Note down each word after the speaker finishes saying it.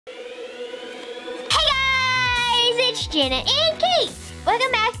Janet and Kate.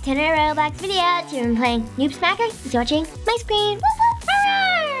 Welcome back to another Roblox video. Today I'm playing Noob Smacker. He's watching my screen. Woo woo,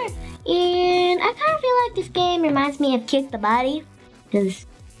 roar! And I kind of feel like this game reminds me of Kick the Body. Because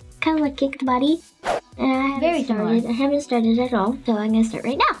kind of like Kick the Body. And I haven't started at all. So I'm going to start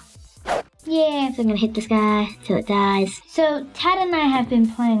right now. Yeah, so I'm going to hit this guy till it dies. So Tad and I have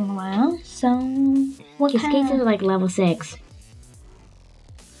been playing a while. So what kind Kate's at like level 6.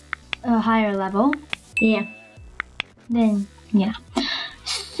 A higher level? Yeah. Then, yeah.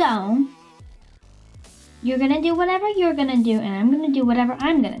 So, you're gonna do whatever you're gonna do, and I'm gonna do whatever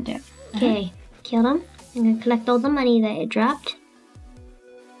I'm gonna do. Okay, killed him. I'm gonna collect all the money that it dropped.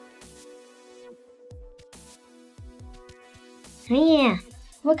 Oh yeah.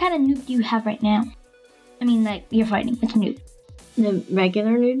 What kind of noob do you have right now? I mean, like, you're fighting. It's a noob. The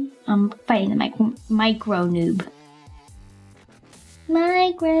regular noob? I'm fighting the micro noob.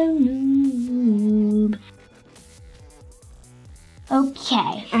 Micro noob.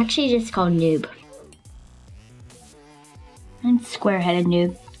 Okay. Actually, just called noob. I'm square-headed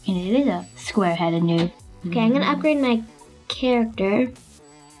noob. And it is a square-headed noob. Okay, I'm gonna upgrade my character.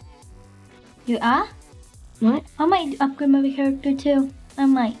 You are? What? I might upgrade my character too. I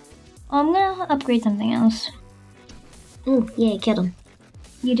might. Oh, I'm gonna upgrade something else. Oh, yeah, I killed him.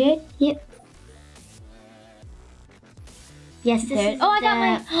 You did? Yep. Yes, this is I got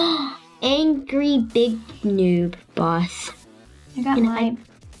my angry big noob boss. I got my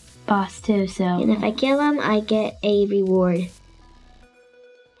boss too, so. And if I kill him, I get a reward.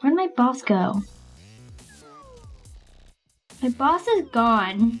 Where'd my boss go? My boss is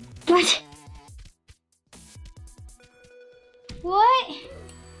gone. What? What?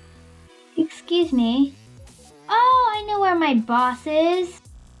 Excuse me. Oh, I know where my boss is.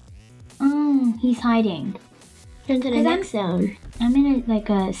 Oh, he's hiding. Turn to the next zone. I'm in like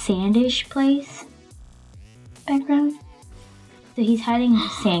a sandish place. Background. So he's hiding in a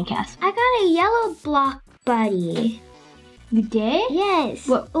sandcastle. I got a yellow block buddy. You did? Yes.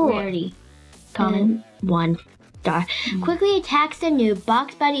 What rarity? Common. 1 star. Quickly attacks the noob.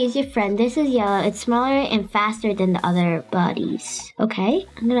 Box buddy is your friend. This is yellow. It's smaller and faster than the other buddies. Okay.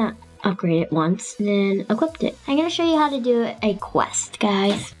 I'm gonna upgrade it once. Then equipped it. I'm gonna show you how to do a quest,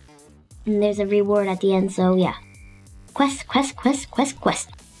 guys. And there's a reward at the end, so yeah. Quest. Quest,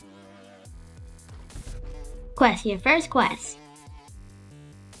 your first quest.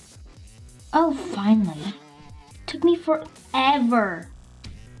 Oh, finally. Took me forever.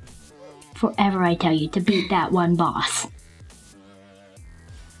 Forever, I tell you, to beat that one boss.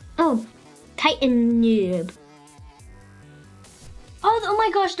 Oh, Titan noob. Oh my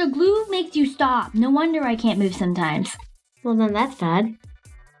gosh, the glue makes you stop. No wonder I can't move sometimes. Well, then that's bad.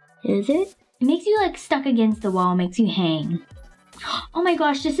 Is it? It makes you like stuck against the wall, makes you hang. Oh my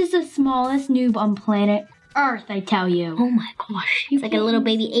gosh, this is the smallest noob on planet Earth, I tell you. Oh my gosh, it's like a little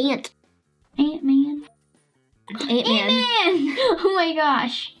baby ant. Ant-Man. Ant-Man. Oh my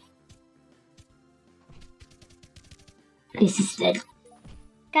gosh. This is it.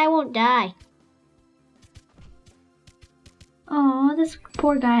 Guy won't die. Oh, this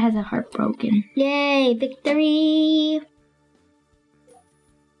poor guy has a heart broken. Yay, victory.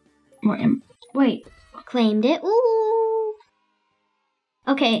 Wait. Claimed it. Ooh.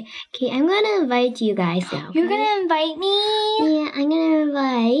 Okay, I'm gonna invite you guys now. Okay? You're gonna invite me? Yeah, I'm gonna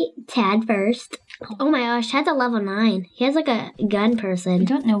invite Tad first. Oh my gosh, Tad's a level 9. He has like a gun person. I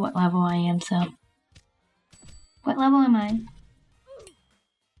don't know what level I am, so. What level am I?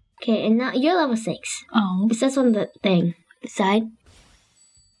 Okay, and now you're level 6. Oh. It says on the thing. The side.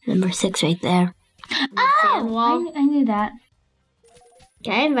 Number 6 right there. Oh! I knew that.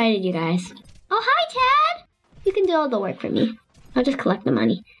 Okay, I invited you guys. Oh, hi, Tad! You can do all the work for me. I'll just collect the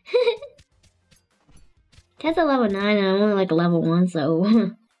money. Tad's a level 9 and I'm only like a level 1, so...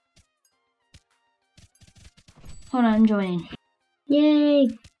 Hold on, I'm joining. Yay!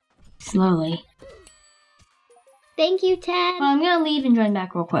 Slowly. Thank you, Tad. Well, I'm gonna leave and join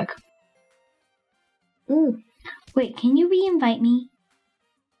back real quick. Ooh. Wait, can you re-invite me?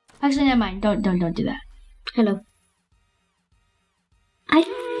 Actually, never mind. Don't do that. Hello. I'm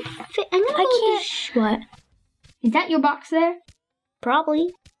gonna What? Is that your box there? Probably.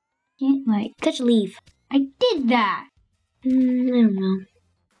 Can't like Touch leave. I did that. I don't know.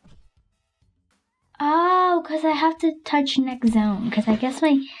 Oh, because I have to touch next zone. Because I guess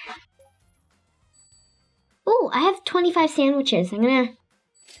my... Oh, I have 25 sandwiches. I'm gonna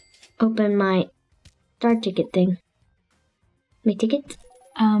open my star ticket thing. My ticket?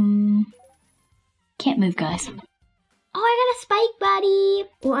 Can't move, guys. Oh, I got a spike buddy.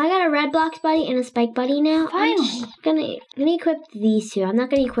 Well, I got a red blocks buddy and a spike buddy now. Finally. I'm gonna equip these two. I'm not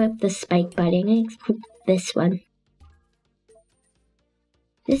gonna equip the spike buddy. I'm gonna equip this one.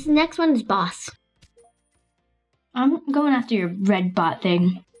 This next one is boss. I'm going after your red bot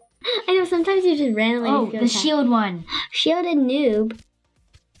thing. I know, sometimes you just randomly Oh, go the attack. shield one. Shielded noob.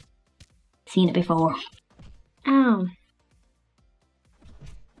 Seen it before. Oh.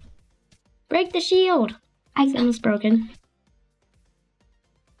 Break the shield. It's almost broken.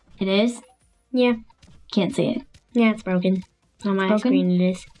 It is? Yeah. Can't see it. Yeah, it's broken. On my Broken? screen it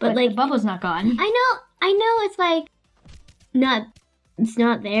is. But like the bubble's not gone. I know it's like it's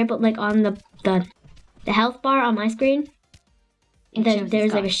not there, but like on the health bar on my screen,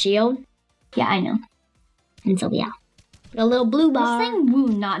 there's like a shield. Yeah, I know. And so yeah. A little blue bar. This thing will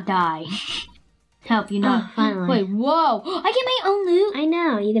not die. Help you not. Oh, finally. Wait, whoa. I get my own loot. I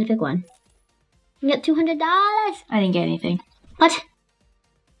know, you gotta pick one. You got $200. I didn't get anything. What?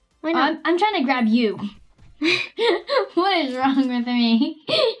 Why not? I'm trying to grab you. What is wrong with me?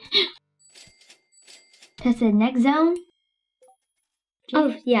 That's the next zone?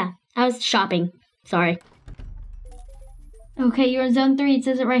 Oh, yeah. I was shopping. Sorry. Okay, you're in zone 3. It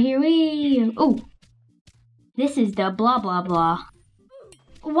says it right here. Wee. Oh. This is the blah, blah, blah.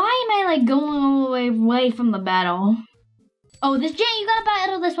 Why am I, like, going all the way away from the battle? Oh, this Jay, you gotta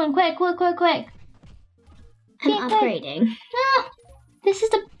battle this one. Quick, quick, quick, quick. I'm upgrading. No. This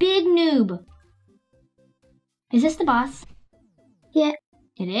is the big noob. Is this the boss? Yeah.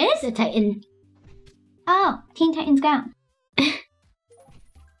 It is? The Titan. Oh, Teen Titans Go.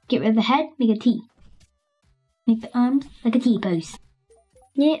 Get rid of the head, make a T. Make the arms like a T pose.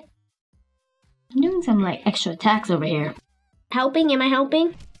 Yeah. I'm doing some like extra attacks over here. Helping? Am I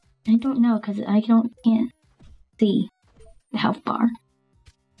helping? I don't know because I can't see the health bar.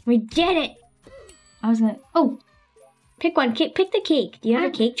 We did it! I was gonna. Oh, Pick one. Pick the cake. Do you have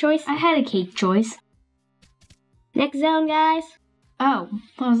a cake choice? I had a cake choice. Next zone, guys. Oh,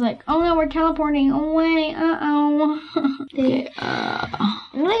 I was like, oh no, we're teleporting away. Uh-oh. Okay, I'm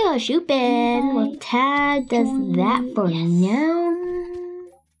gonna go shopping. Well, Tad does that for now.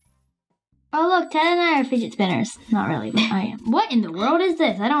 Oh look, Ted and I are fidget spinners. Not really, but I am. What in the world is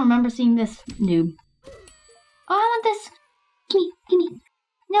this? I don't remember seeing this noob. Oh, I want this. Gimme.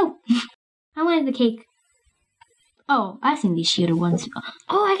 No. I wanted the cake. Oh, I've seen these shielded ones.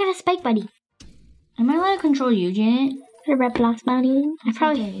 Oh, I got a spike buddy. Am I allowed to control you, Janet? A red blocks buddy. I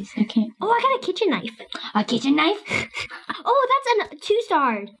probably. I can't. Oh, I got a kitchen knife. A kitchen knife? Oh, that's a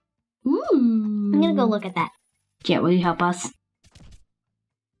 2-star. Ooh. I'm gonna go look at that. Jet, will you help us?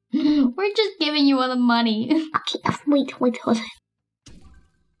 We're just giving you all the money. Okay, wait. Oh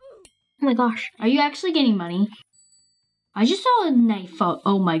my gosh. Are you actually getting money? I just saw a knife.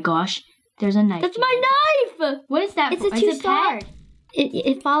 Oh my gosh. There's a knife. That's my knife! What is that? It's a 2-star.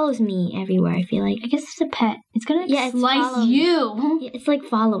 It follows me everywhere, I feel like. I guess it's a pet. It's gonna it's slice following you. Yeah, it's like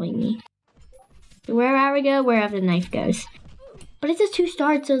following me. Wherever we go, wherever the knife goes. But it's a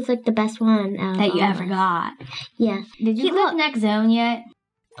 2-star, so it's like the best one out of That you all ever of us. got. Yeah. Did you look next zone yet?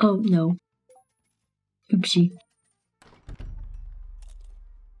 Oh, no. Oopsie.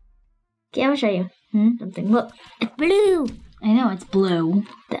 Okay, I'm gonna show you something. Look, it's blue. I know, it's blue.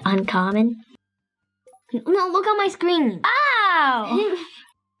 The uncommon. No, look on my screen. Ow!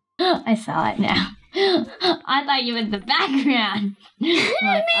 I saw it now. I thought you were in the background. What do you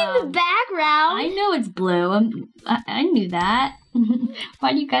mean the background? I know it's blue. I knew that.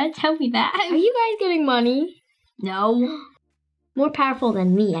 Why do you gotta tell me that? Are you guys getting money? No. More powerful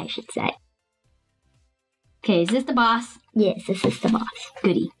than me, I should say. Okay, is this the boss? Yes, this is the boss.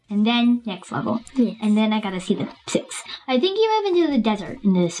 Goody. And then next level. Yes. And then I gotta see the 6. I think you move into the desert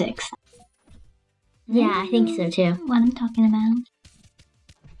into the 6. Yeah, I think so too. What I'm talking about.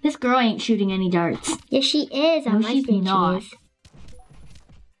 This girl ain't shooting any darts. Yes, she is. On No, my she's screen, not. she is.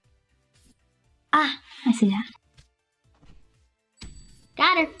 Ah, I see that.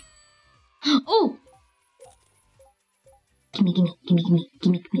 Got her. Oh! Gimme.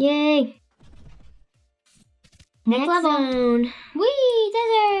 Yay. Next level. zone. Wee,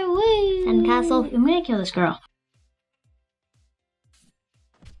 desert, wee. And castle. I'm gonna kill this girl.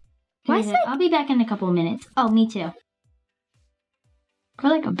 Why is it? I'll be back in a couple of minutes. Oh, me too. We're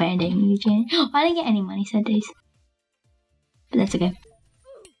like abandoning you, Janet. Oh, I didn't get any money said days. But that's okay.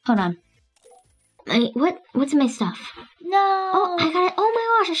 Hold on. What's my stuff? No. Oh, I got it. Oh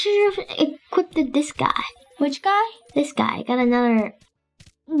my gosh, I should have equipped this guy. Which guy? This guy. I got another.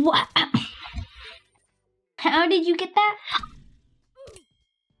 What? How did you get that?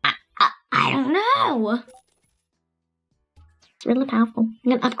 I don't know. It's really powerful.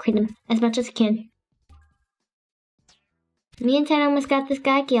 I'm gonna upgrade him as much as I can. Me and Ted almost got this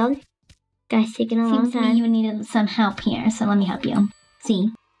guy killed. Guy's taking a long Seems to me time. you needed some help here, so let me help you. See?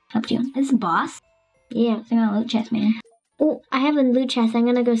 Helped you. This is boss? Yeah. So I'm gonna loot chest, man. Oh, I have a loot chest. I'm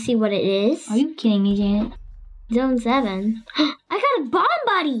gonna go see what it is. Are you kidding me, Janet? Zone 7. I got a bomb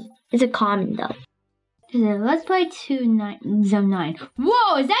body. It's a common though. Let's play Zone 9.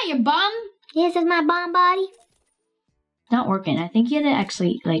 Whoa, is that your bomb? Yes, that's my bomb body. Not working. I think you had to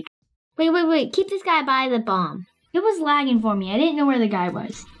actually, like... Wait. Keep this guy by the bomb. It was lagging for me. I didn't know where the guy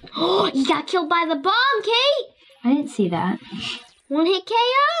was. Oh, he got killed by the bomb, Kate. I didn't see that. One hit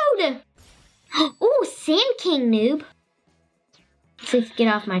KO'd. Oh, Sand King, noob. Let's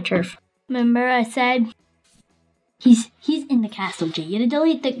get off my turf. Remember I said... He's in the castle, Jay. You had to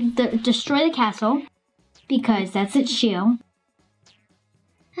delete destroy the castle. Because that's its shield.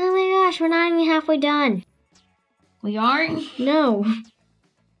 Oh my gosh, we're not even halfway done. We aren't? No.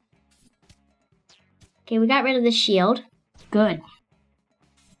 Okay, we got rid of the shield. Good.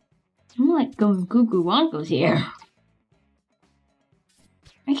 I'm like going cuckoo wonkos here.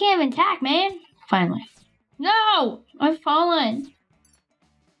 I can't even attack, man. Finally. No! I've fallen.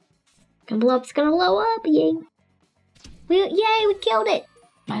 It's gonna blow up, yay. Yay, we killed it.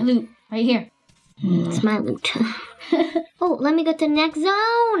 My loot, right here. It's my loot. Oh, let me go to the next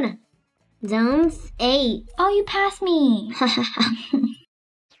zone. Zone 8. Oh, you passed me.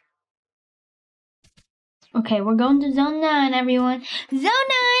 Okay, we're going to Zone 9, everyone. Zone 9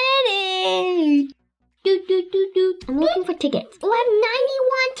 it is. I'm looking for tickets. Oh, I have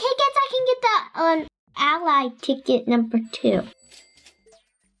 91 tickets. I can get the ally ticket number 2.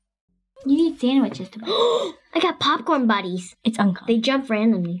 You need sandwiches to buy. I got popcorn buddies. It's uncommon. They jump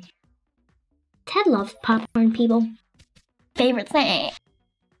randomly. Ted loves popcorn, people. Favorite thing.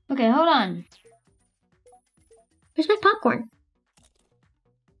 Okay, hold on. Where's my popcorn?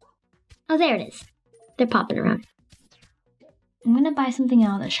 Oh, there it is. They're popping around. I'm gonna buy something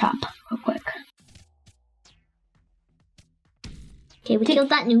out of the shop real quick. Okay, we killed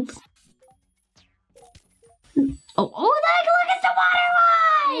that noob. Oh, look, it's the water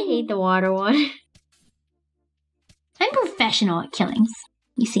one! I hate the water one. I'm professional at killings,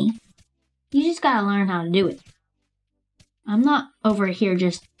 you see. You just gotta learn how to do it. I'm not over here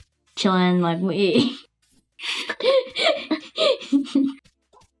just chilling like we.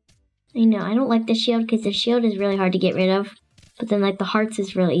 I know, I don't like the shield because the shield is really hard to get rid of. But then like the hearts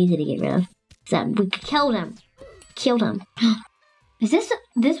is really easy to get rid of. So we killed him. Killed him. Is this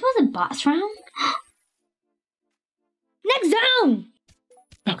was a boss round? Next zone!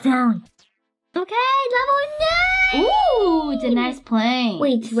 Next zone. Okay, level 9! Ooh, it's a nice plane.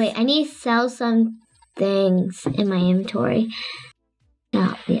 Wait, I need to sell some things in my inventory.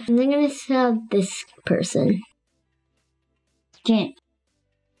 Oh, yeah. I'm gonna sell this person. Jan.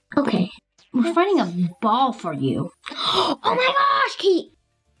 Okay. We're fighting a ball for you. Oh my gosh, Kate!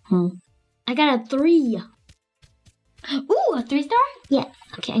 I got a 3. Ooh, a 3-star? Yeah.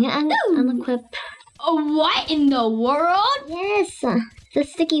 Okay, I'm gonna unequip. Oh, what in the world? Yes. It's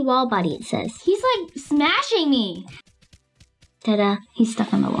a sticky wall body, it says. He's like smashing me. Ta-da. He's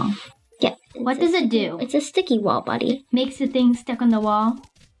stuck on the wall. Yeah. What does it do? It's a sticky wall body. Makes the thing stuck on the wall.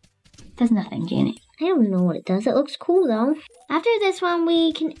 Does nothing, Janet. I don't know what it does. It looks cool, though. After this one,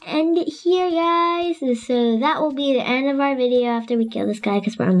 we can end it here, guys. So that will be the end of our video after we kill this guy,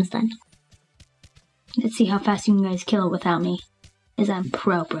 because we're almost done. Let's see how fast you guys kill it without me. Because I'm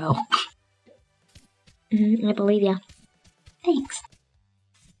pro, bro. I believe ya. Thanks.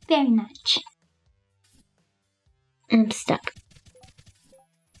 Very much. I'm stuck.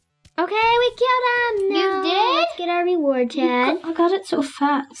 Okay, we killed him. You did? Let's get our reward, Chad. I got it so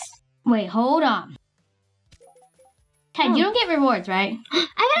fast. Wait, hold on. Ted, you don't get rewards, right? I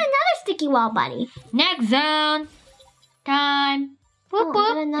got another sticky wall buddy. Next zone. Time. Whoop,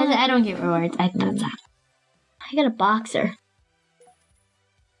 whoop. I don't get rewards. I thought that. I got a boxer.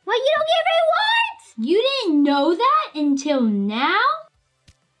 What? You don't get rewards? You didn't know that until now?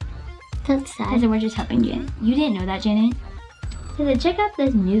 That's sad. We're just helping Janet. You didn't know that, Janet? Check out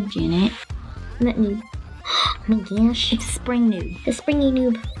this noob, Janet. That noob. Oh my gosh. It's spring noob. The springy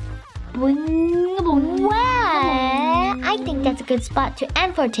noob. Boing, boing. Well, I think that's a good spot to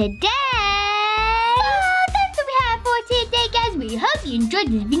end for today. So that's what we have for today, guys. We hope you enjoyed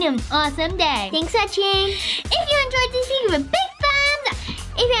this video. An awesome day. Thanks for watching. If you enjoyed this video, give a big thumbs up.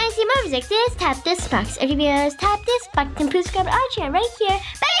 If you want to see more videos like this, tap this box. If you videos, tap this button. Subscribe to our channel right here.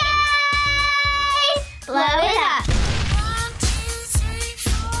 Bye, guys. Love it.